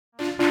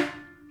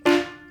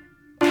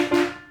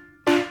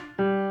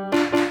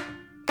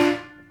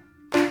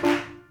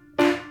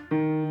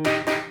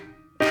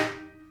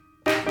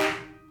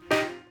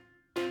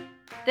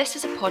This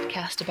is a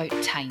podcast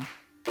about time.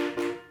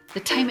 The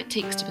time it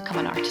takes to become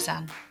an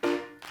artisan.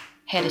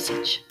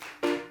 Heritage.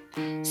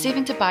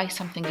 Saving to buy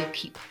something you'll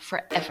keep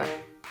forever.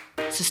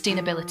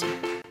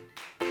 Sustainability.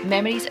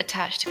 Memories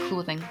attached to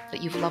clothing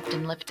that you've loved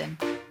and lived in.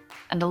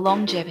 And the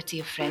longevity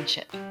of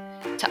friendship.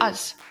 To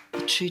us,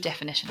 the true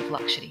definition of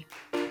luxury.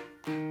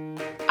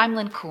 I'm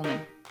Lynn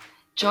Coleman.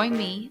 Join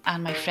me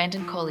and my friend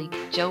and colleague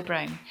Jill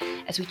Brown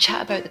as we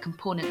chat about the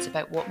components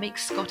about what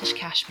makes Scottish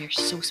cashmere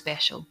so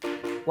special,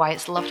 why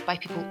it's loved by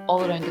people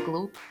all around the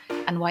globe,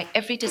 and why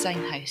every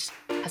design house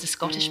has a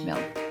Scottish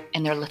mill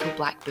in their little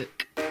black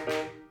book.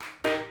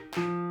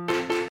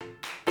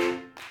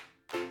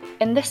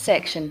 In this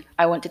section,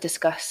 I want to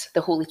discuss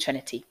the Holy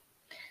Trinity.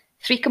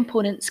 Three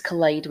components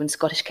collide when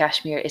Scottish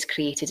cashmere is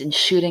created,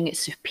 ensuring its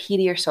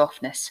superior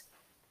softness.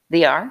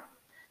 They are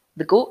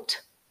the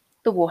goat,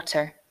 the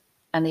water,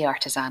 and the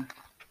artisan.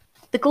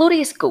 The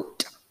glorious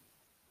goat.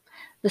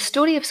 The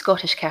story of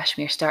Scottish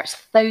cashmere starts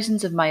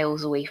thousands of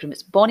miles away from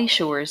its bonny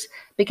shores,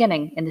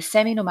 beginning in the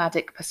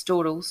semi-nomadic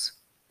pastorals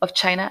of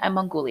China and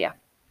Mongolia.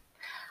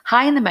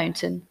 High in the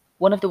mountain,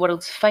 one of the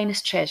world's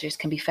finest treasures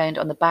can be found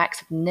on the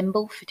backs of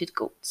nimble-footed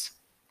goats.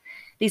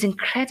 These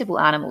incredible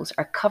animals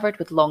are covered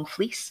with long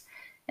fleece,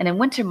 and in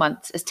winter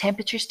months, as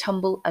temperatures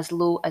tumble as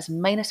low as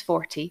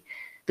 -40,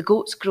 the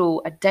goats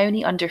grow a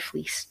downy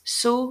underfleece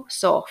so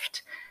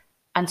soft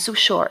and so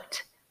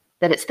short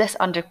that it's this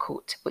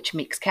undercoat which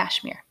makes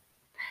cashmere.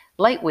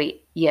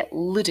 Lightweight, yet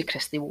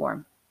ludicrously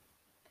warm.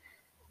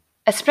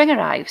 As spring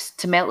arrives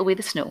to melt away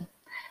the snow,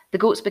 the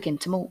goats begin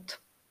to molt.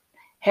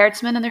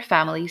 Herdsmen and their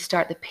families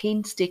start the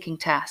painstaking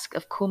task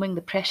of combing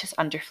the precious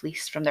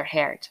underfleece from their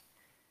herd.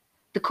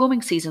 The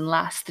combing season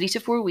lasts 3 to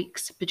 4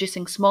 weeks,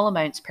 producing small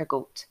amounts per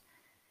goat.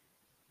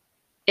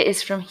 It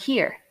is from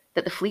here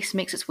that the fleece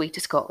makes its way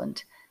to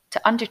Scotland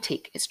to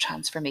undertake its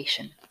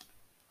transformation.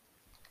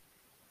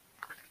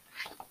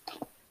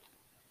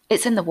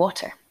 It's in the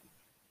water.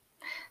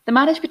 The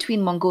marriage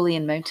between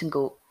Mongolian mountain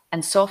goat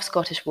and soft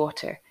Scottish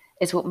water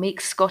is what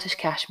makes Scottish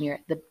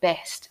cashmere the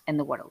best in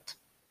the world.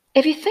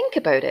 If you think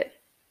about it,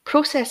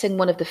 processing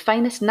one of the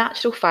finest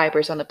natural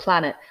fibres on the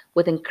planet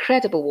with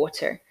incredible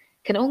water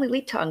can only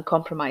lead to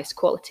uncompromised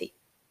quality.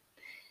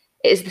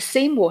 It is the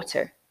same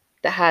water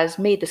that has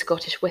made the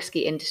Scottish whisky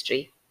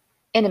industry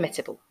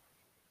inimitable.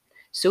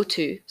 So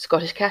too,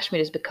 Scottish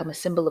cashmere has become a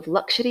symbol of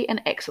luxury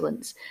and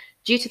excellence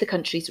due to the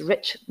country's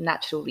rich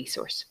natural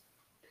resource.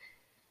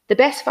 The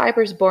best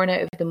fibres born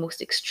out of the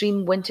most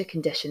extreme winter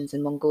conditions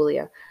in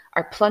Mongolia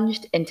are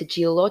plunged into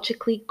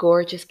geologically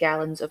gorgeous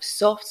gallons of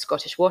soft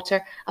Scottish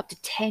water up to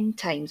 10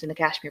 times in the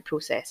cashmere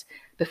process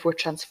before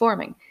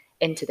transforming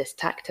into this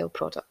tactile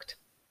product.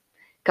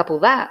 Couple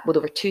that with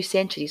over 2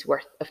 centuries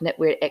worth of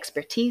knitwear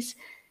expertise,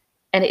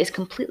 and it is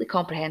completely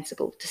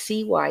comprehensible to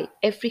see why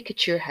every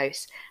couture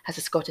house has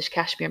a Scottish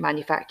cashmere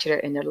manufacturer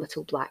in their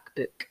little black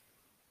book.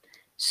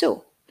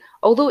 So,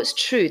 although it's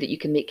true that you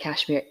can make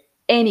cashmere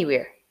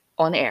anywhere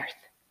on earth,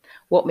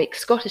 what makes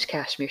Scottish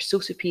cashmere so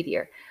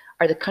superior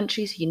are the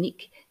country's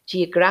unique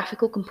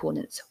geographical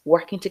components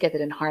working together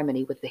in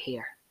harmony with the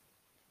hair.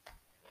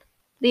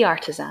 The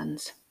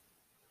artisans.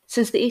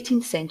 Since the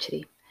 18th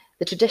century,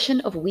 the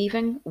tradition of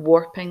weaving,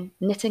 warping,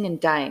 knitting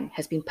and dyeing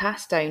has been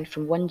passed down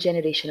from one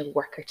generation of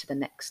worker to the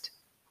next.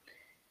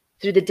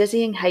 Through the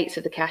dizzying heights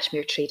of the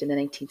cashmere trade in the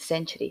 19th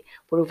century,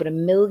 where over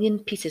 1 million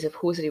pieces of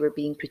hosiery were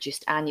being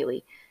produced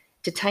annually,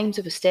 to times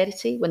of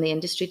austerity when the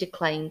industry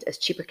declined as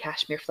cheaper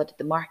cashmere flooded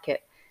the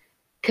market,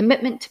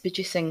 commitment to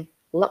producing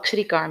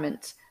luxury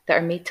garments that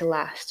are made to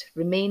last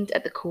remained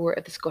at the core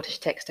of the Scottish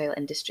textile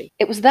industry.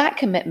 It was that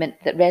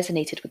commitment that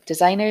resonated with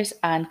designers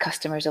and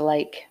customers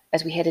alike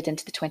as we headed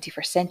into the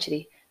 21st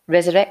century,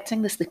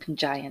 resurrecting the sleeping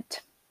giant.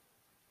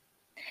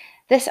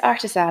 This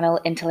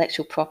artisanal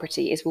intellectual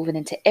property is woven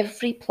into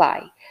every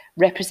ply,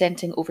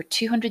 representing over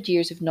 200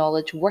 years of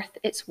knowledge worth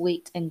its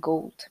weight in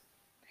gold.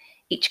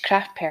 Each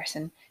craft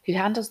person who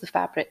handles the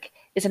fabric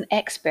is an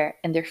expert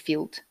in their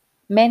field,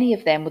 many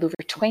of them with over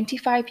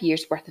 25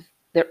 years worth of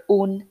their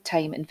own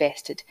time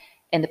invested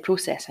in the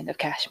processing of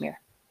cashmere.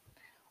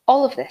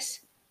 All of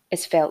this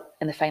is felt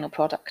in the final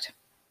product.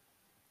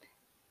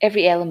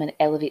 Every element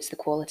elevates the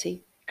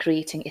quality,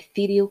 creating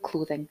ethereal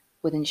clothing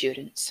with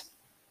endurance.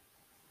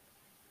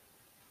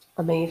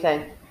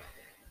 Amazing.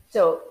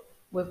 So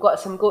we've got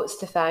some goats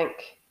to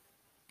thank,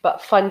 but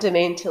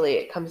fundamentally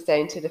it comes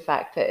down to the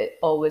fact that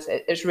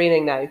it's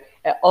raining now.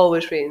 It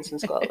always rains in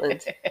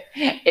Scotland.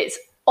 It's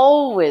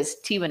always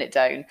teeming it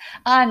down.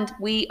 And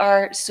we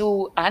are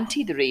so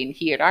anti the rain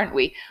here, aren't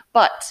we?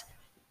 But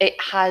it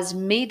has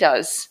made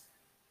us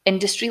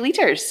industry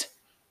leaders,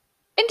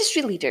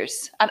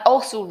 and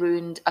also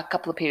ruined a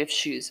couple of pair of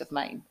shoes of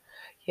mine.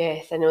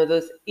 Yes, I know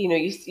those,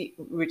 you see,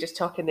 we're just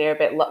talking there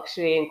about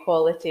luxury and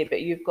quality,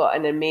 but you've got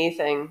an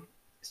amazing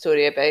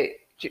story about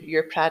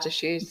your Prada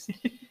shoes.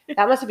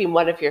 That must have been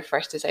one of your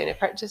first designer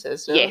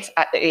purchases, no? Yes,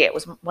 it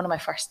was one of my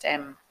first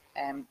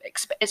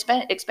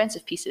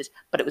expensive pieces,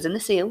 but it was in the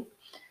sale.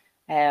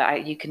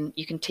 You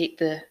take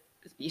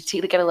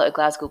the girl out of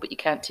Glasgow, but you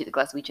can't take the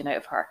Glaswegian out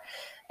of her.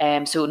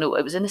 So no,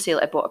 it was in the sale.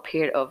 I bought a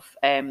pair of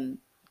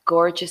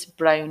gorgeous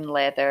brown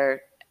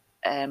leather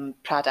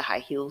Prada high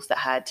heels that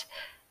had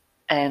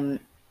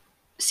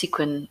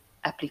sequin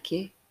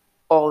applique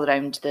all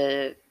around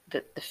the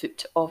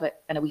foot of it,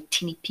 and a wee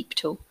teeny peep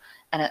toe,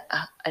 and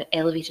an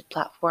elevated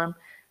platform.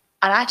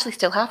 And I actually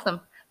still have them,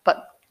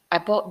 but I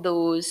bought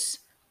those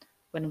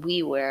when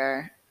we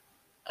were,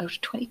 I was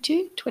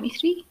 22,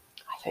 23.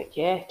 I think,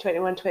 yeah,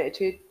 21,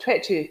 22,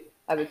 22,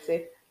 I would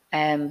say.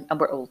 And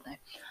we're old now.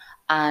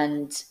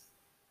 And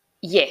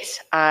yes,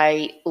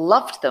 I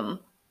loved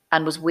them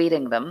and was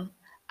wearing them.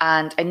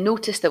 And I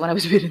noticed that when I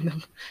was wearing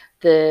them,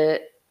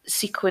 the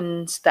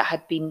sequins that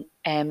had been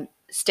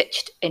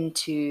stitched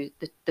into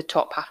the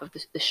top half of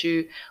the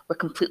shoe were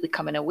completely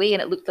coming away,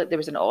 and it looked like there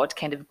was an odd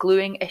kind of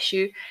gluing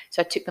issue.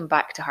 So I took them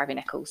back to Harvey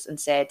Nichols and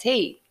said,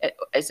 hey,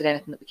 is there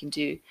anything that we can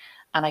do?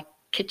 And I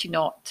kid you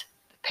not,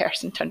 the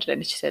person turned around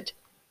and she said,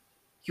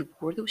 you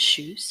wore those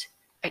shoes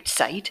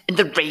outside in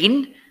the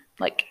rain?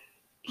 Like,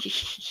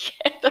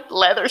 yeah, they're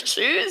leather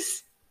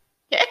shoes.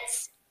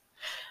 Yes.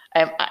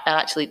 And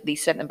actually, they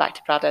sent them back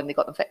to Prada and they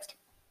got them fixed.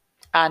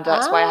 And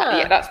that's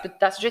why that's the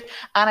truth.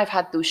 And I've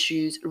had those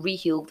shoes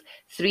reheeled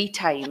 3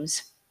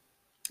 times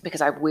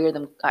because I wear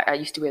them. I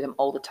used to wear them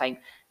all the time.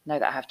 Now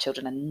that I have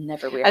children, I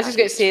never wear. I was just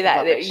going to say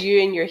that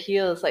you and your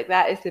heels, like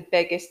that is the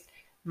biggest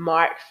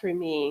mark for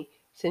me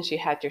since you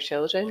had your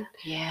children.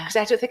 Yeah. Because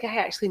I don't think I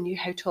actually knew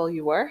how tall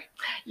you were.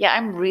 Yeah,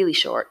 I'm really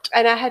short.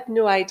 And I had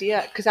no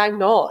idea, because I'm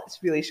not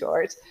really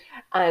short.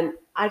 And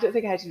I don't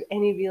think I had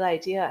any real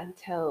idea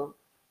until,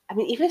 I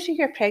mean, even through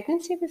your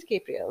pregnancy with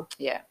Gabriel.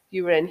 Yeah.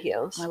 You were in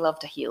heels. I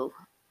loved a heel.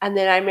 And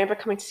then I remember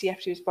coming to see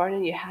after he was born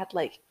and you had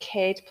like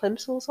Ked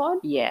plimsolls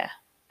on. Yeah.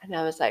 And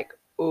I was like,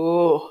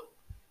 oh,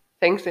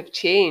 things have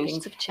changed.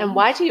 Things have changed. And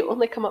why do you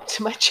only come up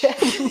to my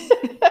chin?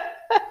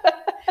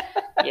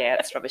 Yeah,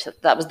 it's rubbish.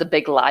 That was the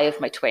big lie of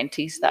my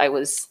 20s, that I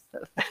was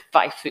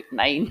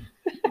 5'9".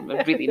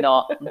 Really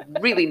not.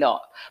 Really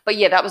not. But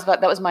yeah, that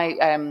was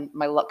my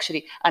my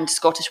luxury. And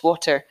Scottish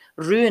water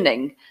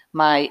ruining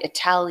my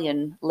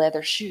Italian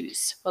leather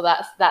shoes. Well,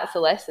 that's the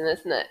lesson,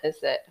 isn't it? Is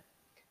that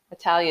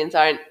Italians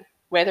aren't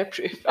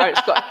weatherproof, aren't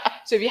Scottish.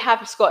 So if you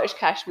have a Scottish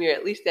cashmere,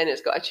 at least then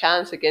it's got a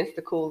chance against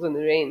the cold and the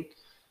rain.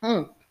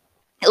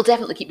 It'll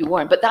definitely keep you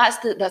warm. But that's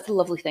the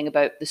lovely thing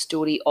about the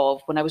story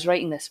of when I was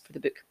writing this for the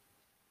book.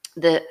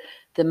 The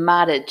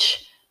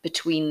marriage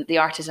between the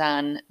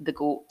artisan, the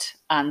goat,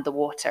 and the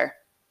water,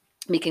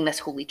 making this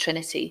holy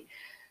trinity,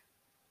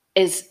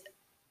 is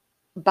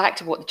back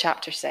to what the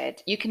chapter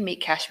said. You can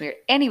make cashmere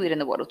anywhere in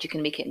the world. You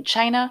can make it in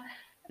China.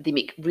 They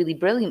make really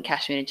brilliant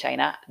cashmere in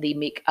China. They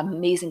make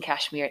amazing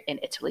cashmere in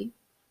Italy.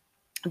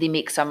 They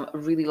make some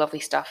really lovely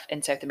stuff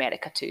in South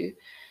America too.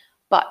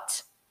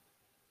 But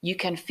you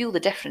can feel the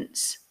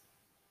difference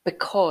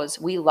because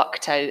we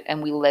lucked out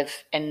and we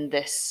live in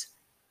this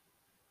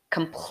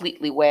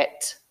completely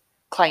wet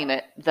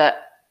climate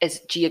that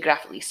is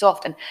geographically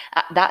soft, and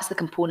that's the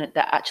component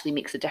that actually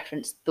makes the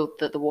difference. Though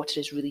the water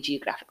is really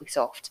geographically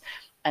soft,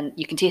 and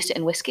you can taste it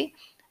in whiskey,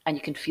 and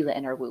you can feel it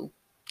in our wool,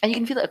 and you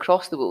can feel it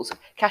across the wools.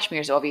 Cashmere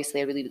is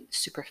obviously a really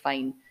super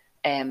fine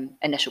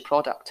initial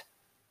product,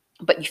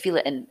 but you feel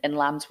it in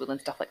lamb's wool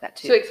and stuff like that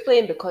too. So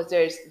explain, because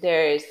there's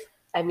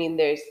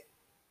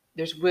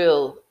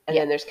wool and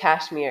then there's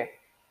cashmere,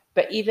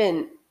 but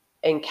even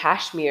in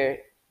cashmere,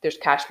 there's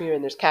cashmere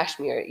and there's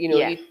cashmere. You know,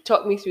 you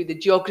talk me through the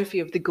geography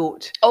of the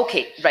goat.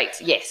 Okay, right,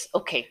 yes,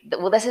 okay.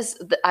 Well,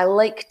 I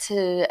like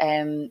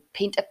to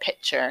paint a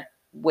picture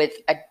with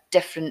a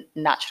different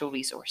natural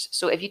resource.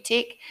 So if you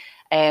take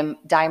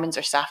diamonds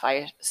or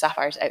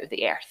sapphires out of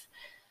the earth,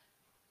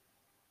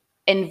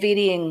 in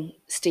varying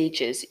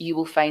stages, you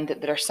will find that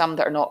there are some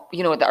that are not,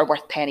 that are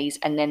worth pennies,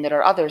 and then there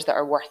are others that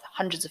are worth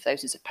hundreds of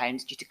thousands of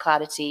pounds due to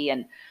clarity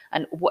and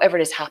whatever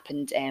has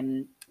happened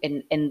in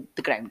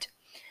the ground.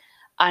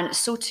 And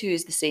so too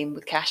is the same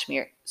with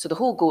cashmere. So the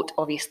whole goat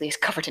obviously is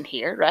covered in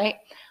hair, right?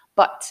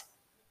 But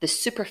the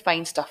super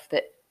fine stuff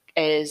that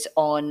is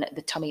on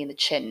the tummy and the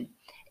chin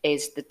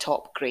is the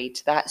top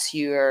grade. That's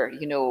your,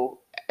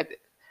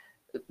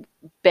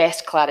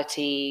 best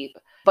clarity.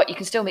 But you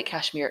can still make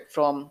cashmere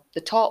from the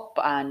top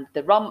and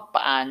the rump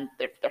and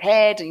their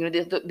head.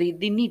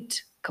 They need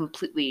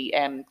completely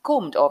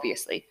combed,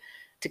 obviously,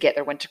 to get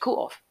their winter coat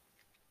off.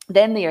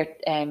 Then they are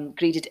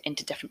graded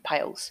into different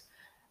piles.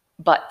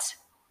 But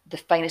the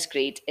finest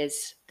grade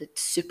is the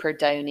super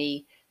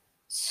downy,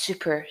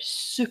 super,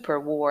 super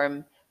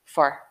warm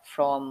fur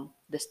from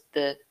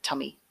the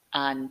tummy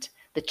and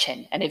the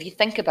chin. And if you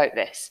think about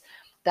this,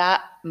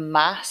 that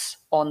mass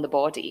on the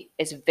body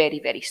is very,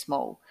 very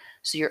small.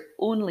 So you're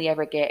only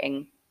ever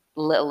getting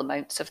little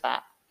amounts of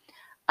that.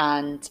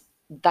 And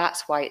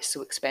that's why it's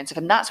so expensive.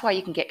 And that's why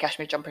you can get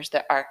cashmere jumpers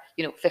that are,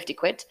 50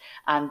 quid.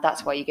 And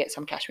that's why you get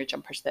some cashmere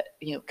jumpers that,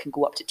 can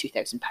go up to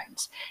 £2,000.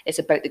 It's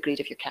about the grade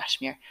of your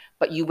cashmere.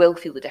 But you will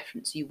feel the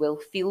difference. You will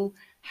feel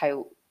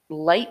how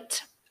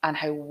light and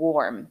how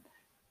warm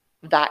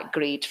that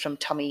grade from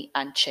tummy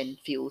and chin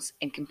feels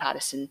in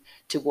comparison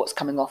to what's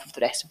coming off of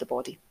the rest of the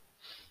body.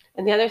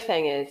 And the other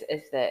thing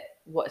is that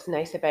what's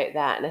nice about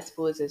that, and I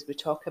suppose as we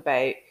talk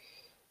about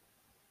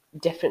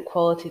different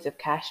qualities of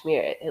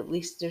cashmere, at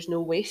least there's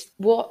no waste.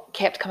 What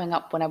kept coming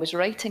up when I was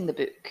writing the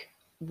book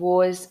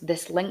was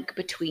this link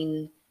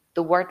between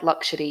the word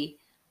luxury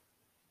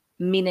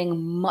meaning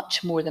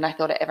much more than I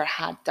thought it ever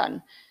had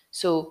done.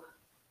 So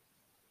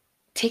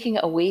taking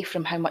it away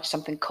from how much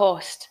something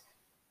cost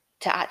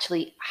to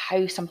actually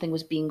how something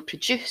was being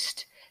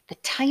produced, the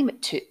time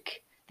it took,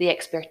 the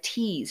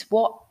expertise,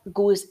 what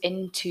goes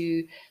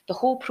into the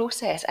whole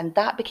process. And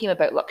that became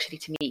about luxury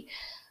to me.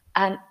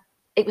 And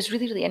it was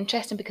really, really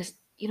interesting because,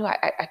 you know,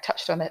 I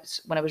touched on it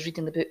when I was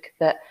reading the book,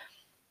 that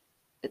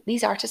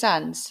these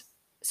artisans,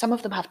 some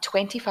of them have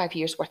 25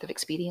 years worth of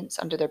experience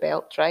under their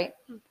belt, right?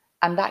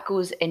 And that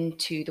goes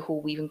into the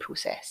whole weaving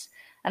process.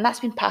 And that's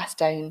been passed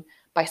down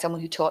by someone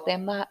who taught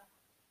them that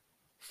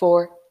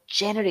for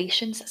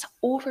generations. That's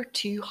over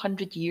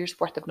 200 years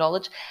worth of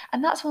knowledge.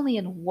 And that's only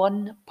in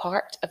one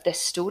part of this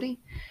story.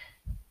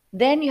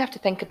 Then you have to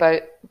think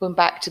about going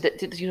back to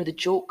the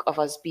joke of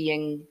us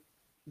being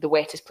the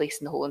wettest place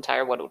in the whole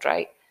entire world,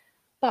 right?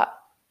 But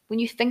when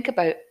you think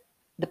about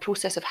the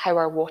process of how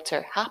our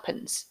water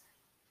happens,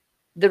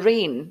 the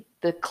rain,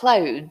 the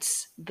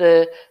clouds,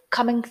 the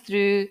coming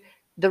through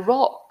the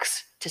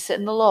rocks to sit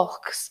in the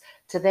lochs,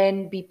 to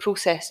then be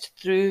processed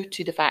through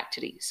to the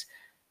factories,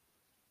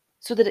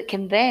 so that it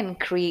can then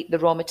create the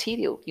raw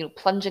material,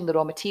 plunging the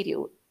raw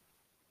material,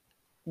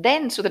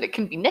 then so that it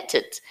can be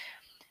knitted.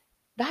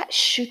 That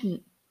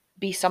shouldn't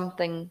be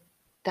something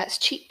that's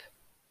cheap,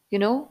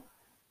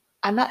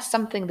 And that's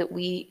something that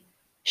we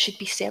should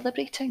be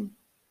celebrating.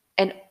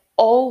 And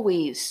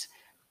always,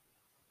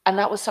 and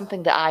that was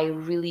something that I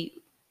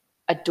really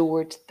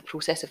adored the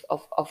process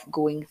of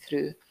going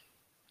through,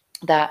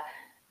 that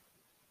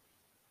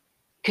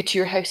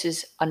couture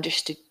houses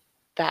understood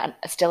that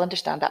and still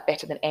understand that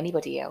better than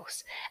anybody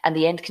else. And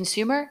the end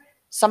consumer,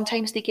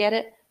 sometimes they get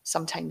it,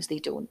 sometimes they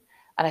don't.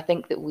 And I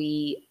think that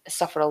we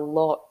suffer a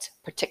lot,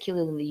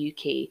 particularly in the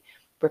UK.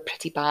 We're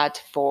pretty bad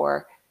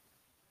for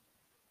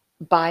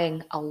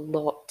buying a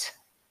lot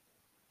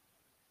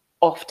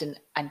often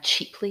and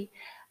cheaply.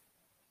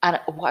 And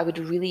what I would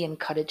really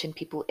encourage in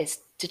people is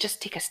to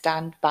just take a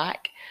stand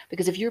back,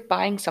 because if you're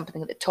buying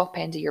something at the top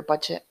end of your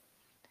budget,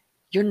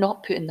 you're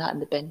not putting that in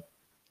the bin.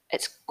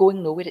 It's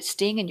going nowhere. It's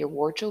staying in your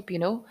wardrobe,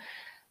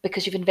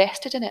 because you've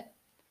invested in it.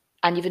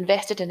 And you've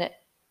invested in it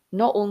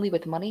not only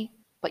with money,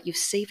 but you've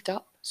saved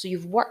up. So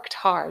you've worked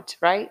hard,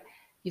 right?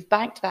 You've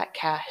banked that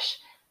cash.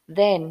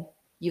 Then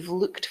you've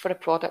looked for a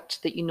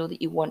product that you know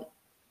that you want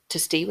to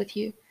stay with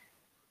you.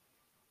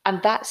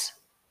 And that's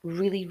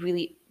really,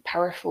 really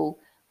powerful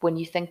when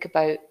you think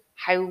about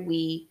how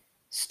we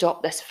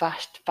stop this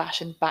fast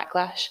fashion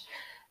backlash.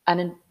 And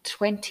it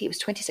was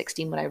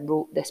 2016 when I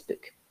wrote this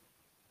book.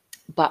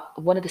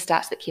 But one of the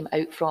stats that came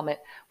out from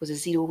it was a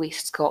Zero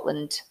Waste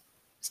Scotland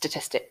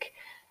statistic,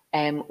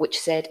 which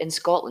said in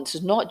Scotland, so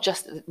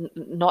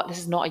this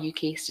is not a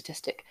UK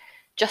statistic,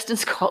 just in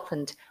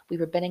Scotland, we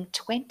were binning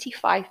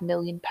 £25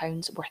 million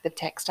worth of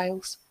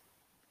textiles,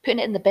 putting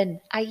it in the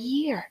bin a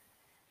year.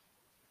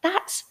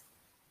 That's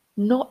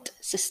not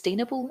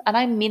sustainable. And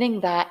I'm meaning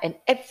that in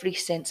every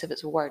sense of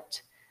its word.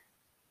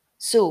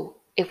 So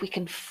if we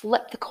can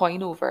flip the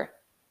coin over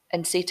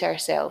and say to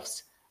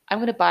ourselves, I'm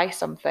going to buy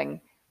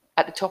something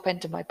at the top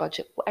end of my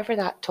budget, whatever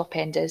that top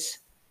end is,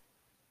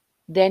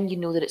 then you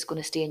know that it's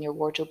going to stay in your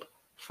wardrobe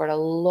for a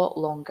lot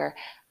longer.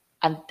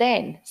 And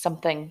then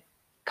something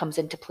comes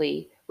into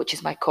play, which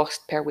is my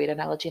cost per wear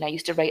analogy. And I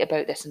used to write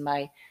about this in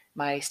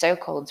my style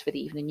columns for the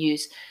Evening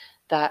News,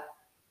 that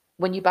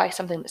when you buy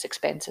something that's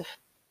expensive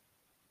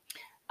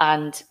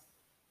and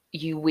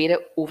you wear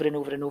it over and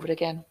over and over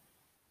again,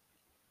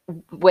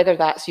 whether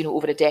that's,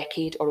 over a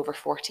decade or over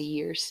 40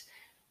 years,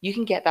 you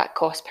can get that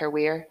cost per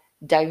wear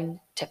down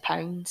to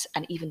pounds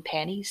and even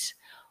pennies.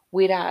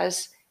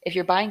 Whereas if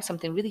you're buying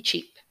something really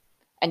cheap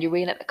and you're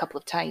wearing it a couple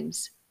of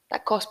times,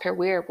 that cost per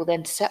wear will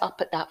then sit up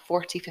at that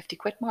 40, 50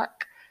 quid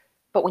mark.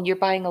 But when you're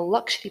buying a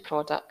luxury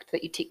product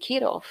that you take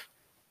care of,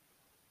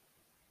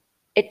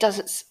 it's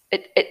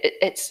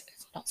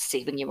not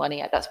saving you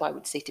money. That's why I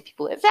would say to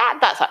people,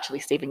 that's actually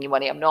saving you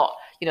money. I'm not,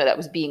 that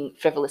was being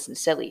frivolous and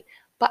silly.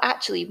 But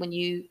actually, when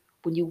you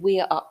weigh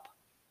it up,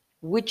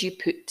 would you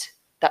put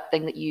that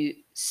thing that you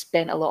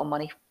spent a lot of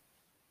money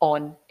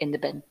on in the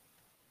bin?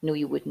 No,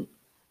 you wouldn't.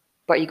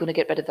 But are you going to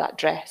get rid of that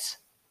dress?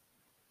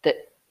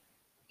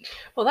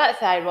 Well, that's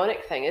the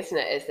ironic thing, isn't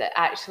it? Is that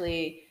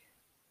actually,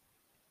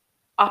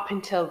 up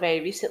until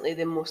very recently,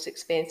 the most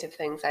expensive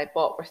things I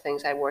bought were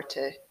things I wore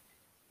to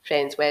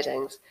friends'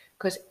 weddings.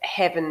 Because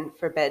heaven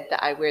forbid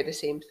that I wear the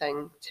same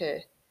thing to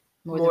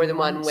more than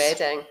one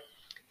wedding.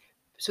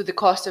 So the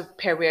cost of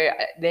per wear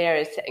there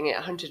is sitting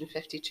at £150,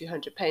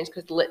 £200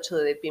 because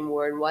literally they've been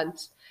worn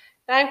once.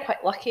 Now I'm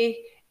quite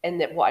lucky in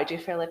that what I do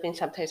for a living,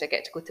 sometimes I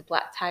get to go to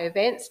black tie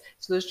events,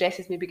 so those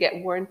dresses maybe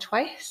get worn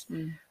twice.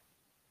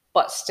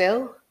 But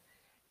still,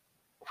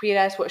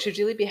 whereas what should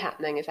really be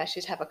happening is I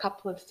should have a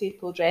couple of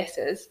staple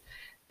dresses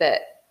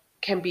that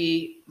can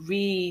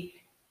be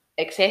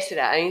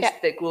accessorize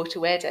that go to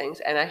weddings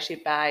and actually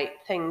buy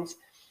things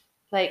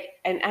like,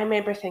 and I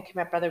remember thinking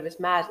my brother was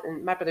mad,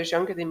 and my brother's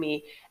younger than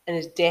me and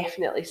has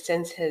definitely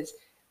since his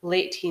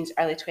late teens,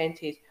 early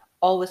 20s,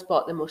 always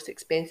bought the most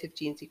expensive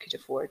jeans he could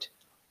afford.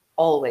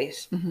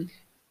 Always. Mm-hmm.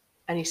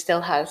 And he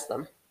still has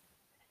them.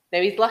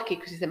 Now he's lucky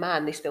because he's a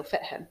man, they still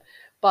fit him.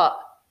 But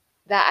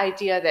that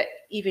idea that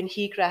even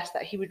he grasped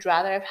that he would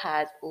rather have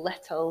had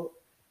little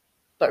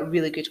but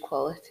really good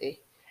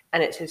quality.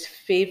 And it's his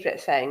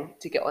favourite thing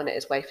to get on at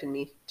his wife and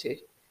me too.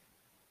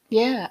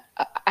 Yeah.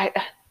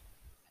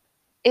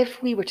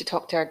 If we were to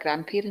talk to our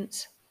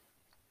grandparents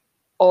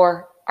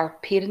or our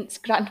parents'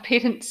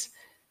 grandparents,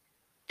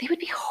 they would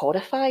be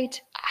horrified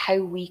at how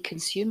we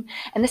consume.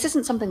 And this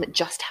isn't something that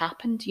just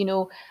happened. You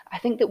know, I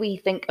think that we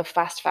think of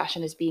fast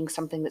fashion as being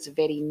something that's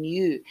very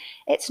new.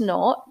 It's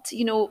not.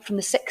 You know, from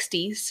the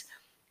 60s,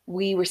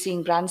 we were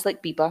seeing brands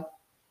like Biba,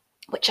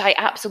 which I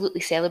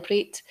absolutely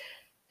celebrate,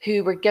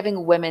 who were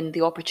giving women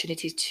the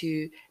opportunity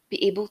to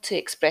be able to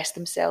express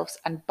themselves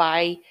and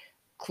buy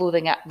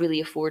clothing at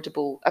really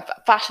affordable,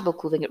 fashionable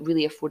clothing at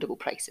really affordable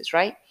prices,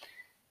 right?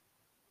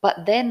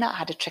 But then that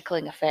had a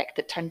trickling effect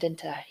that turned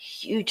into a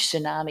huge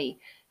tsunami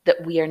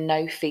that we are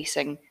now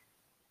facing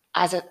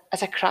as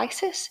a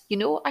crisis. You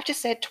know, I've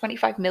just said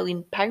 £25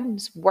 million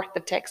worth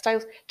of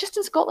textiles just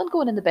in Scotland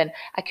going in the bin.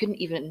 I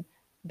couldn't even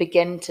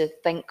begin to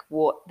think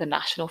what the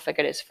national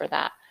figure is for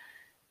that.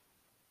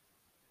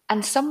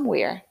 And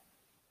somewhere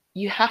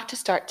you have to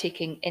start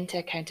taking into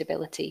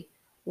accountability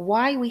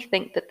why we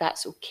think that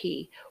that's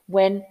okay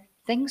when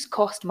things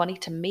cost money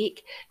to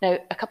make. Now,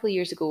 a couple of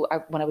years ago,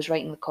 when I was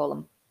writing the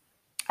column,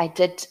 I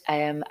did.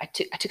 I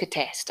took a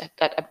test.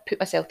 I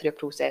put myself through a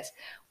process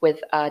with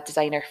a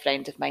designer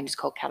friend of mine who's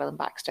called Carolyn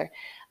Baxter,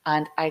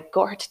 and I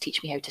got her to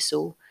teach me how to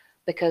sew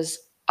because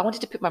I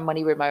wanted to put my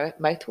money where my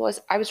mouth was.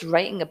 I was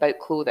writing about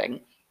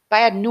clothing, but I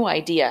had no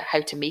idea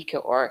how to make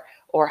it or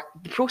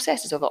the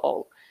processes of it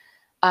all.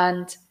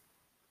 And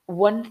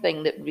one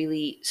thing that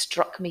really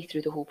struck me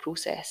through the whole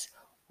process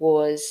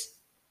was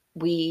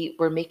we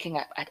were making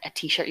a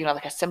t-shirt, you know,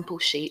 like a simple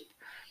shape,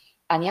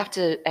 and you have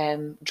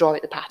to draw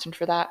out the pattern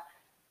for that.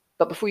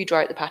 But before you draw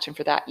out the pattern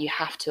for that, you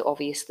have to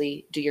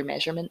obviously do your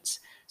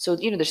measurements. So,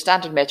 you know, there's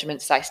standard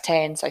measurements, size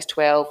 10, size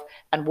 12,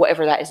 and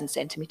whatever that is in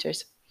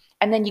centimeters.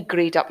 And then you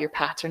grade up your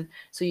pattern.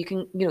 So you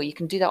can, you know, you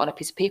can do that on a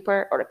piece of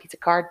paper or a piece of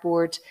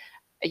cardboard,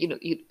 and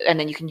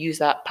then you can use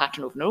that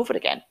pattern over and over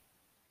again.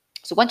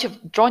 So once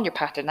you've drawn your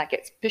pattern, that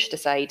gets pushed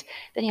aside,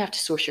 then you have to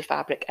source your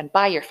fabric and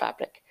buy your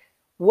fabric,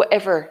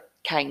 whatever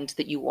kind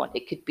that you want.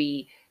 It could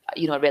be,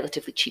 you know, a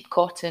relatively cheap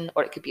cotton,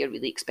 or it could be a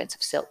really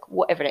expensive silk,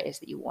 whatever it is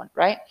that you want,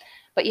 right?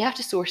 But you have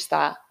to source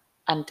that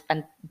and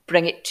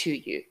bring it to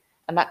you.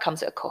 And that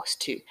comes at a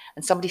cost too.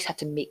 And somebody's had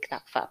to make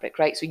that fabric,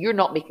 right? So you're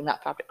not making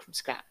that fabric from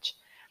scratch.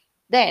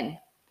 Then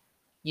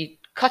you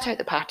cut out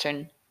the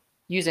pattern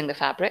using the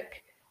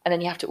fabric, and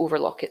then you have to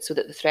overlock it so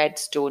that the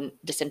threads don't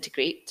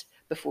disintegrate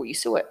before you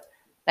sew it.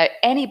 Now,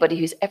 anybody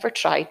who's ever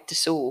tried to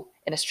sew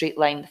in a straight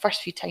line the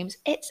first few times,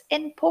 it's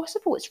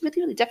impossible. It's really,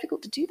 really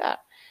difficult to do that.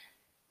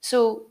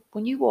 So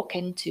when you walk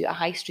into a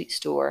high street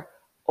store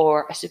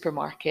or a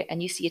supermarket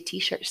and you see a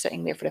t-shirt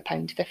sitting there for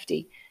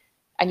 £1.50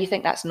 and you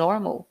think that's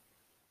normal,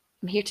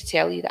 I'm here to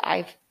tell you that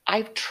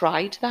I've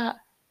tried that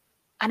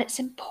and it's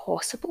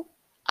impossible.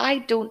 I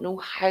don't know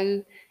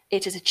how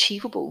it is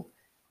achievable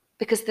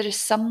because there is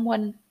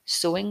someone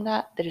sewing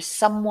that, there is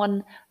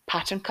someone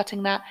pattern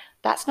cutting that.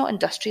 That's not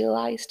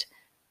industrialized.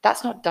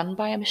 That's not done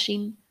by a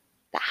machine.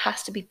 That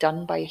has to be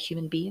done by a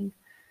human being.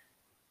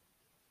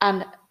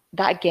 And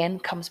that again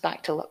comes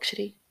back to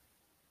luxury.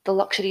 The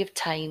luxury of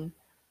time,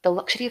 the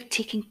luxury of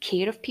taking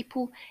care of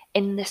people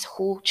in this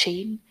whole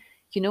chain.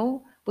 You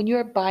know, when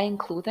you're buying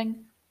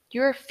clothing,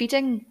 you're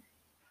feeding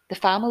the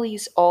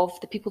families of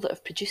the people that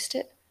have produced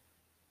it.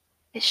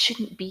 It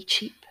shouldn't be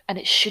cheap and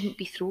it shouldn't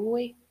be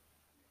throwaway.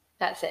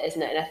 That's it,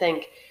 isn't it? And I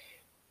think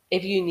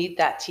if you need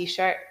that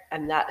t-shirt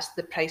and that's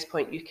the price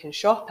point you can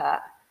shop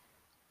at,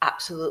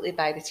 absolutely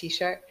buy the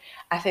t-shirt.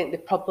 I think the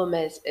problem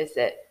is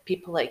that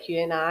people like you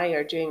and I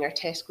are doing our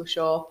Tesco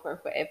shop or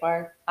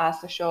whatever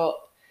as the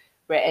shop.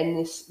 We're in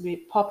this, we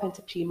pop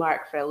into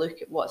Primark for a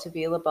look at what's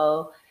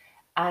available,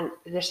 and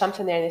there's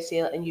something there in the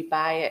sale, and you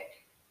buy it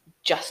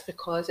just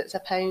because it's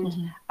 £1.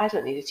 Mm-hmm. I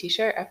don't need a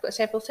t-shirt. I've got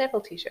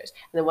several t-shirts,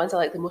 and the ones I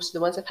like the most are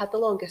the ones I've had the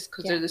longest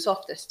because they're the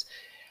softest.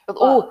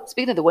 Oh,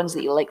 speaking of the ones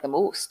that you like the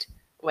most,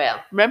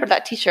 well, remember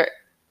that t-shirt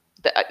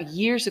that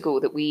years ago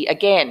that we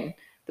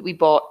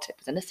bought? It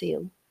was in a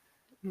sale,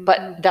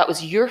 but that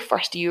was your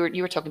first. You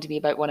were talking to me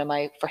about one of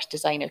my first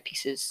designer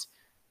pieces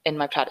in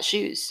my Prada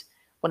shoes.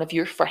 One of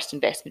your first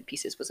investment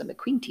pieces was a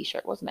McQueen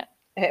t-shirt, wasn't it?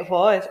 It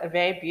was a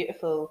very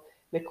beautiful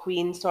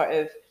McQueen sort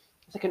of,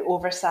 it's like an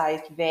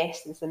oversized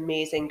vest, this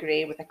amazing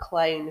grey with a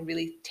clown, a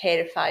really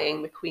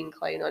terrifying McQueen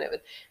clown on it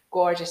with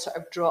gorgeous sort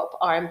of drop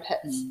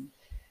armpits.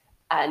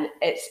 And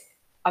it's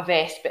a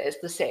vest, but it's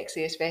the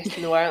sexiest vest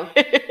in the world.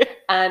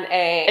 And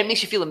it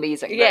makes you feel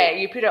amazing. Yeah, right?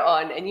 You put it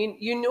on and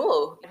you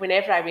know,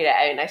 whenever I wear it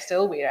out, and I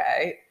still wear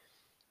it out,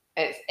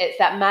 It's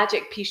that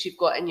magic piece you've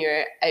got in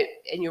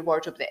your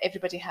wardrobe that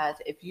everybody has.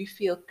 If you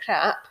feel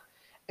crap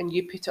and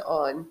you put it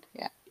on,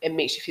 Yeah. it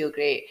makes you feel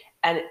great.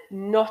 And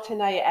not a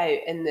night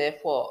out in the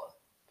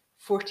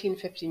 14,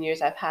 15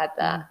 years I've had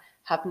that,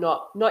 have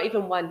not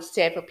even one,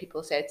 several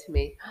people said to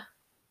me,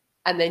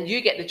 and then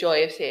you get the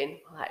joy of saying,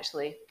 well,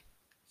 actually,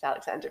 it's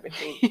Alexander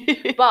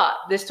McQueen. But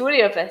the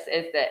story of this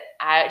is that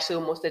I actually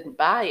almost didn't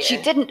buy it.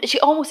 She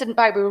almost didn't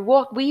buy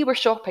it. We were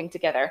shopping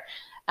together,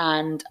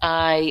 and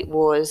I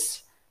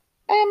was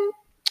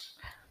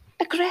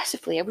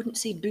aggressively, I wouldn't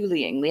say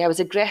bullyingly, I was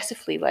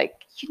aggressively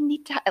like, you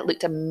need to, it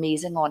looked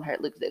amazing on her.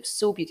 It was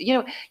so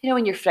beautiful.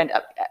 When your friend,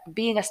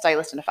 being a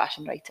stylist and a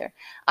fashion writer,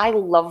 I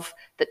love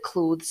that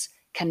clothes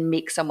can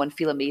make someone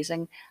feel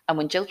amazing. And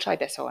when Jill tried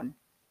this on,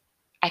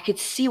 I could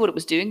see what it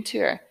was doing to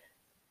her.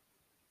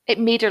 It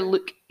made her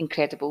look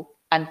incredible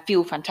and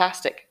feel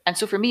fantastic. And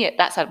so for me,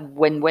 that's a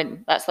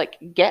win-win. That's like,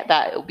 get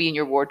that, it'll be in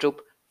your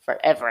wardrobe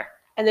forever.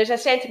 And there's a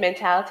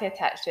sentimentality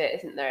attached to it,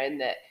 isn't there? In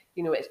that,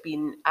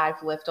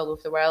 I've lived all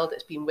over the world.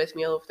 It's been with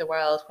me all over the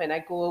world. When I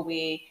go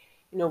away,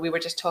 we were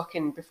just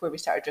talking before we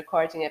started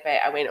recording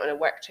about, I went on a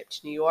work trip to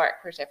New York,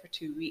 where I was there for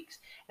 2 weeks,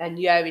 and I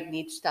knew I would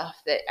need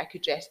stuff that I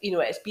could dress.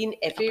 It's been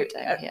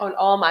on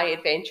all my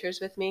adventures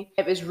with me.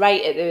 It was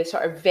right at the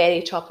sort of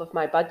very top of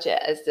my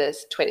budget as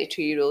this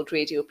 22-year-old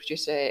radio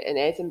producer in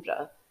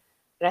Edinburgh.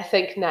 And I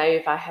think now,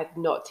 if I had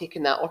not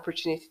taken that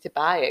opportunity to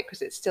buy it,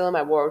 because it's still in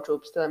my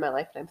wardrobe, still in my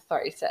life, and I'm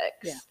 36.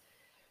 Yeah.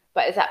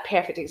 But it's that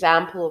perfect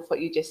example of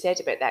what you just said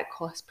about that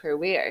cost per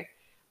wear.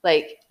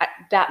 Like,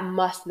 that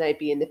must now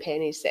be in the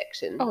pennies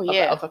section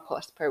of a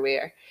cost per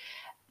wear.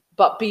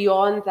 But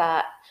beyond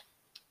that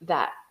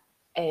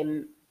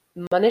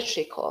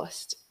monetary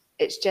cost,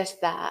 it's just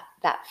that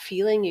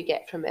feeling you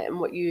get from it, and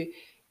what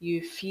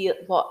you feel,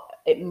 what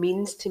it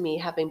means to me,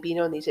 having been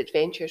on these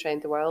adventures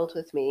around the world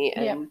with me.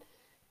 And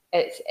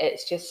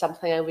it's just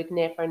something I would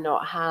never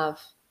not have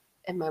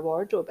in my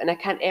wardrobe. And I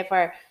can't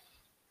ever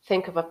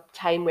think of a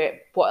time where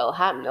what'll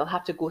happen. I'll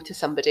have to go to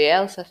somebody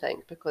else, I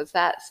think, because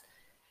that's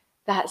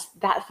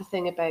the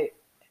thing about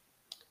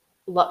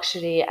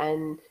luxury,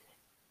 and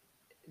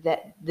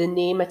that the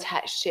name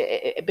attached to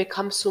it, it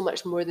becomes so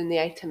much more than the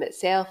item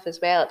itself as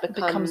well. It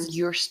becomes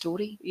your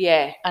story.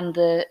 Yeah. And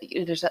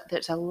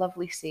there's a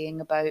lovely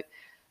saying about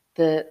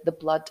the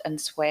blood and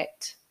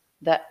sweat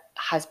that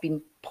has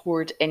been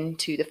poured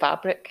into the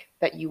fabric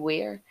that you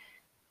wear.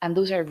 And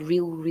those are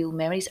real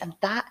memories. And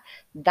that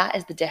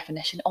is the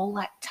definition, all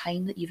that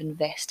time that you've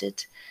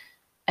invested.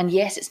 And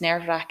yes, it's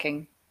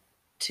nerve-wracking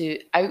to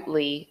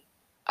outlay,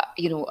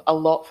 a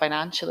lot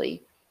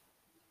financially.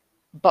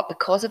 But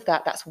because of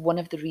that, that's one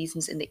of the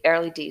reasons in the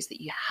early days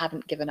that you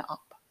haven't given it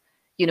up.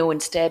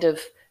 Instead of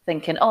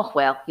thinking, oh,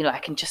 well, I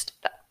can just,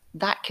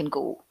 that can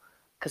go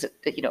because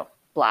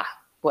blah,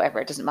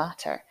 whatever, it doesn't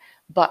matter.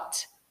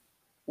 But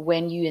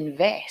when you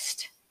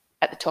invest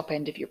at the top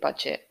end of your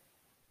budget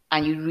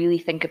and you really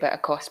think about a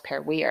cost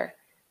per wear,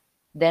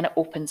 then it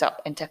opens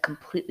up into a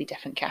completely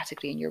different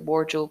category in your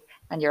wardrobe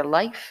and your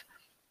life.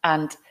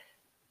 And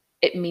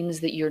it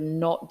means that you're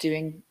not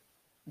doing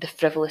the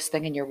frivolous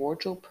thing in your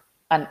wardrobe.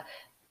 And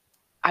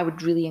I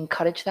would really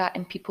encourage that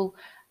in people.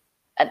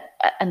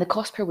 And the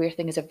cost per wear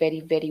thing is a very,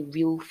 very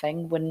real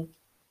thing. When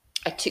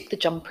I took the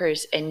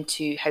jumpers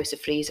into House of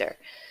Fraser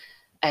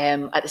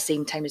at the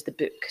same time as the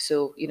book,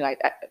 so I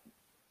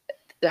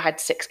had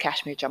 6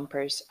 cashmere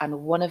jumpers,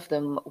 and one of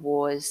them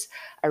was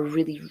a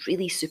really,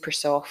 really super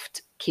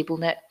soft cable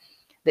knit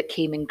that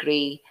came in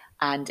grey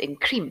and in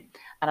cream.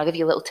 And I'll give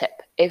you a little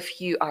tip.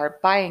 If you are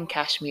buying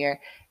cashmere,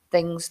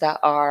 things that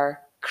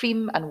are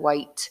cream and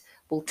white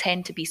will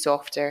tend to be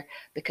softer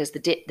because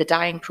the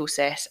dyeing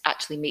process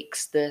actually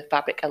makes the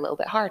fabric a little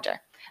bit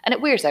harder. And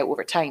it wears out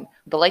over time.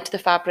 The lighter the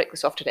fabric, the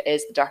softer it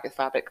is, the darker the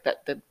fabric,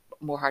 the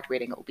more hard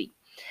wearing it will be.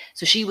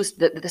 So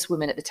this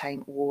woman at the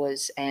time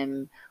was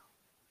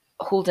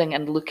holding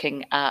and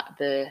looking at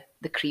the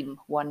cream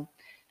one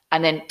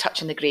and then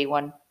touching the grey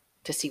one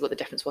to see what the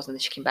difference was, and then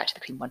she came back to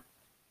the cream one.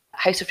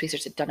 House of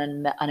Frasers had done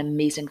an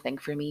amazing thing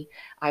for me.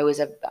 I was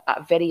a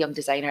very young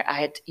designer.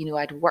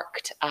 I'd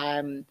worked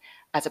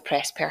as a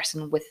press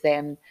person with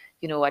them.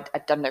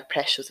 I'd done their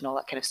press shows and all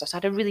that kind of stuff. So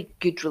I had a really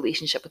good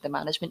relationship with the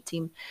management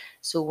team.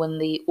 So when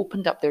they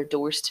opened up their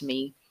doors to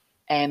me,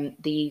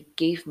 they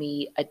gave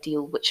me a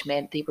deal which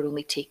meant they were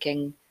only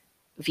taking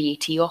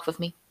VAT off of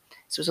me.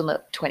 So it was only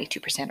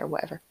 22% or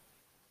whatever,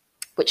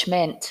 which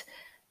meant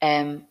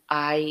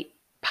I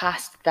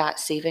passed that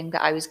saving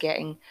that I was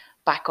getting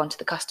back onto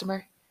the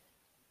customer,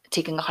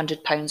 taking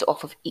 £100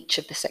 off of each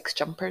of the 6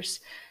 jumpers.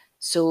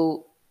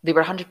 So they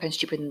were £100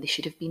 cheaper than they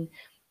should have been.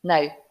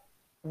 Now,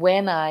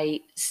 when I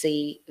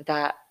say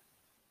that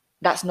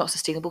that's not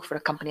sustainable for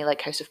a company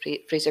like House of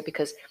Fraser,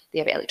 because they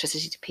have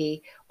electricity to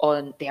pay,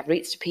 they have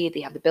rates to pay,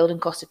 they have the building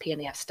cost to pay, and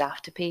they have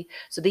staff to pay.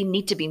 So they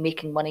need to be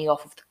making money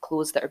off of the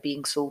clothes that are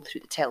being sold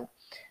through the till.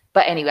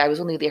 But anyway, I was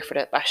only there for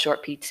a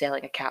short period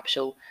selling a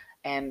capsule,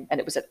 and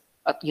it was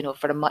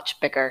for a much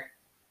bigger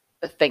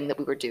thing that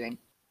we were doing.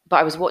 But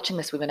I was watching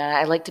this woman, and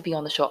I like to be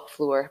on the shop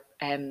floor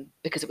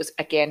because it was,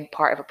 again,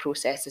 part of a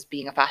process as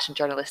being a fashion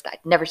journalist that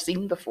I'd never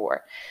seen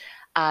before.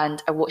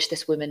 And I watched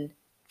this woman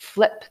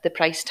flip the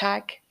price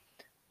tag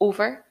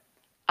over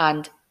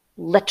and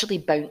literally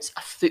bounce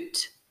a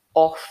foot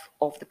off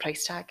of the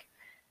price tag.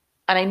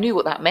 And I knew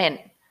what that meant.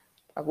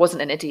 I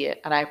wasn't an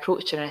idiot. And I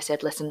approached her and I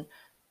said, listen,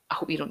 I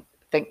hope you don't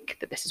think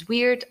that this is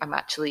weird. I'm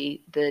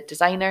actually the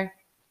designer.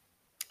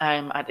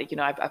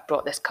 I've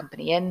brought this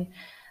company in.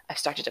 I've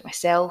started it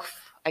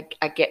myself.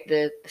 I get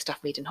the stuff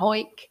made in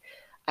Hawick.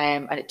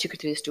 And it took her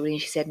through the story,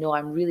 and she said, no,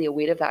 I'm really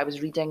aware of that. I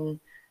was reading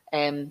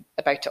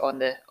about it on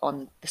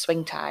the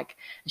swing tag.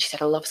 And she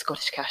said, I love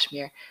Scottish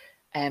cashmere.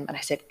 And I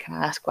said, can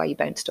I ask why you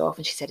bounced off?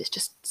 And she said, it's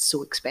just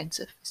so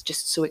expensive. It's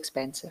just so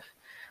expensive.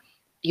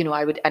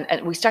 I would,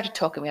 and we started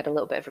talking, we had a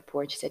little bit of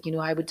rapport, and she said,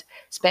 I would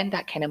spend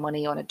that kind of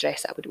money on a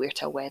dress that I would wear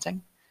to a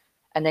wedding.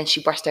 And then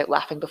she burst out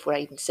laughing before I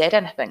even said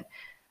anything,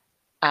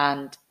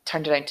 and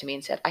turned around to me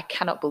and said, I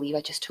cannot believe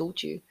I just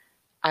told you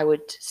I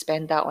would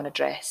spend that on a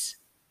dress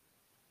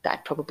that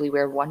I'd probably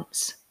wear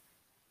once,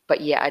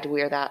 but yeah, I'd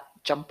wear that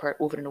jumper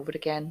over and over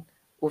again,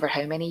 over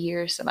how many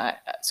years? And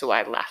so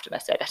I laughed and I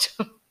said,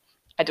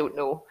 I don't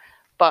know,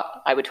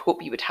 but I would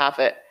hope you would have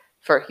it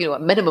for, a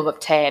minimum of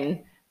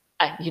 10,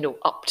 and,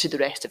 up to the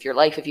rest of your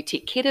life if you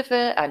take care of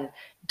it and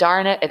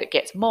darn it if it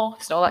gets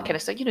moths and all that kind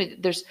of stuff.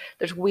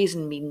 There's ways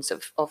and means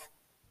of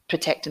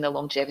protecting the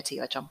longevity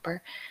of a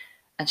jumper.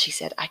 And she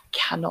said, I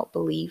cannot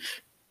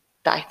believe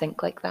that I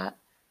think like that.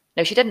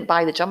 Now, she didn't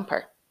buy the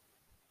jumper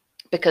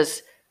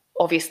because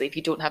obviously if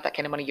you don't have that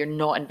kind of money, you're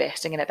not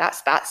investing in it.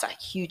 That's a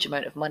huge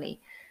amount of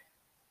money.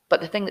 But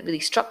the thing that really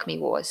struck me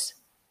was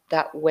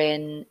that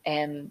when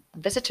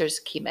visitors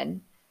came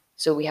in,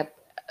 so we had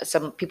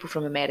some people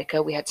from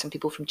America, we had some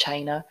people from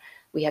China,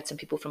 we had some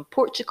people from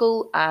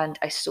Portugal, and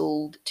I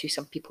sold to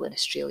some people in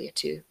Australia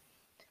too.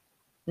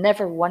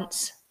 Never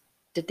once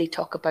did they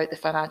talk about the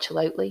financial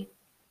outlay.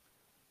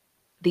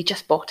 They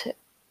just bought it.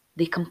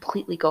 They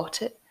completely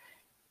got it.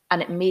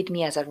 And it made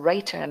me, as a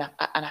writer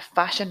and a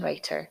fashion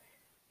writer,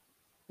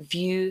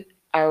 view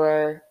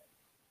our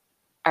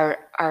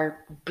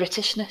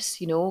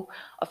Britishness,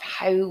 of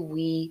how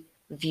we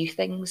view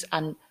things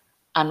and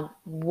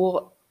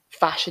what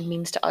fashion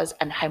means to us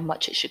and how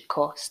much it should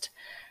cost.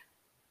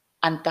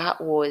 And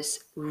that was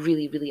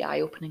really, really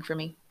eye-opening for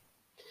me.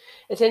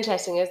 It's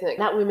interesting, isn't it?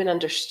 That woman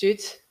understood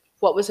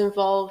what was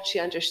involved. She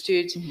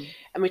understood,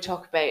 and we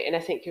talk about, and I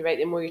think you're right,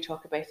 the more you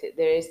talk about it,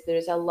 there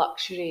is a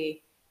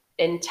luxury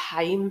in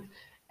time,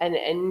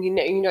 and you're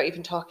not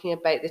even talking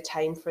about the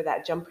time for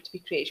that jumper to be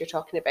created. You're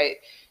talking about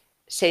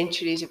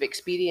centuries of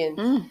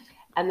experience.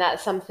 And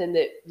that's something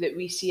that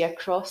we see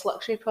across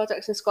luxury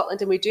products in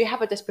Scotland. And we do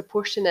have a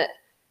disproportionate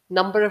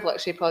number of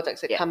luxury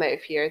products that come out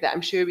of here that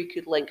I'm sure we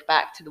could link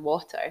back to the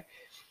water.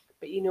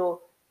 But,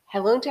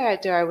 how long do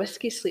our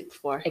whiskies sleep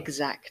for?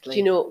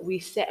 Exactly. We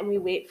sit and we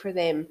wait for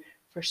them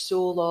for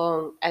so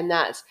long. And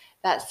that's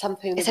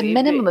something it's a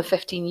minimum of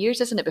 15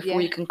 years, isn't it,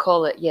 before you can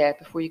call it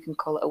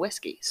a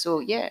whiskey. So,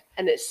 yeah.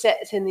 And it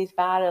sits in these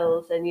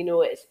barrels, and,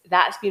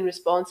 that's been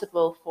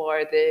responsible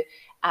for the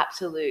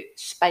absolute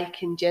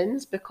spike in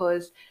gins,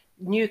 because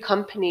new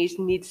companies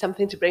need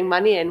something to bring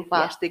money in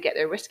whilst they get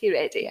their whiskey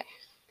ready. Yeah.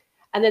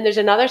 And then there's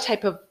another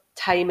type of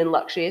time in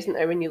luxury, isn't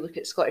there, when you look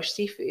at Scottish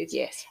seafood?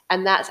 Yes.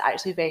 And that's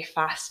actually very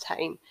fast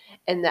time,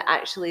 in that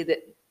actually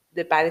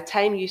that by the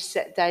time you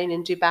sit down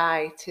in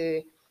Dubai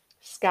to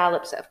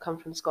scallops that have come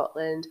from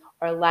Scotland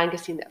or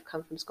langoustine that have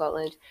come from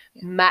Scotland,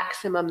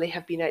 maximum they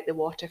have been out the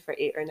water for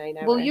 8 or 9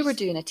 hours. Well, you were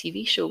doing a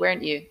TV show,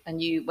 weren't you?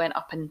 And you went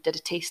up and did a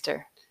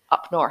taster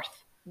up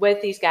north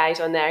with these guys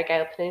on the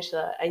Argyll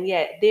Peninsula, and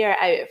yet they are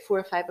out at 4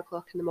 or 5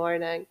 o'clock in the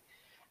morning,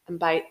 and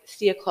by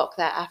 3 o'clock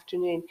that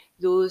afternoon,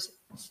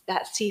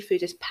 that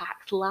seafood is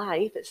packed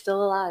live, it's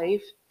still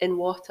alive, in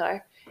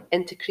water,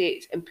 into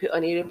crates and put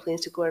on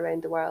aeroplanes to go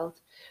around the world.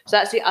 So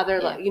that's the other,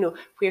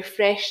 where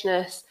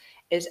freshness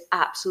is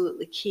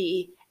absolutely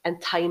key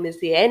and time is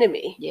the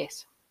enemy.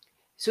 Yes.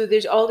 So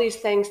there's all these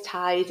things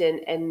tied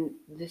in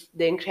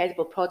the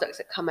incredible products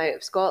that come out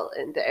of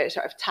Scotland that are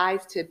sort of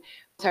tied to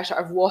our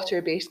sort of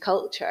water-based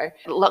culture.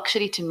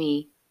 Luxury to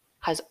me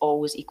has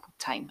always equaled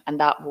time, and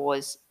that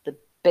was the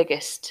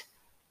biggest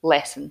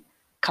lesson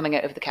coming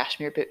out of the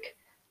Cashmere book,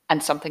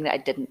 and something that I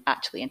didn't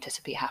actually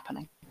anticipate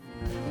happening.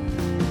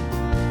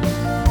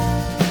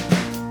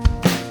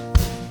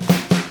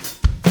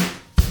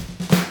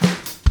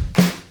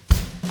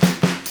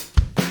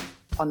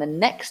 On the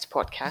next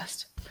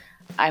podcast,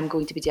 I'm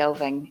going to be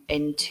delving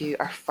into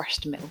our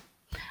first mill.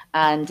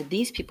 And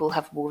these people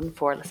have worn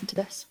for, listen to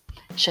this,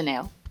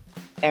 Chanel,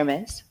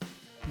 Hermes,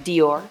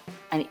 Dior,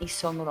 and Yves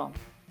Saint Laurent.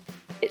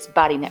 It's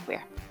Barry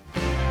knitwear.